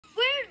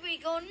we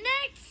go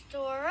next,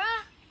 Dora?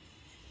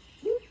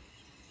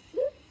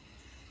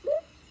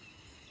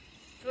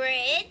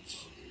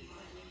 Bridge,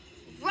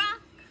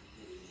 rock,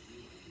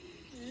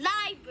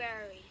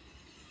 library.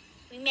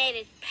 We made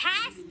it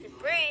past the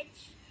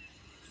bridge.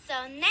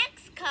 So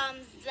next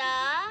comes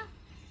the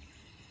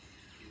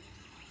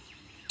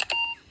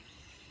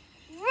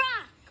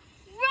rock.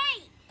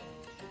 Right.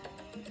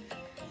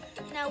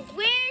 Now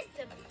where's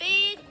the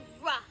big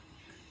rock?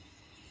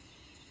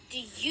 Do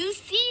you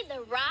see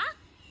the rock?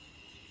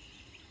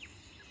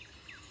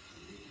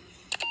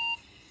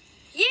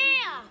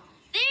 Yeah,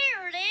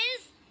 there it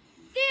is.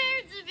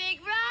 There's the big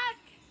rock.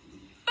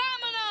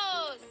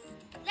 Vamanos!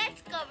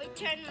 Let's go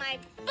return my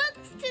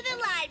books to the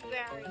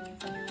library.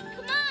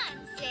 Come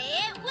on, say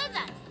it with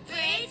us.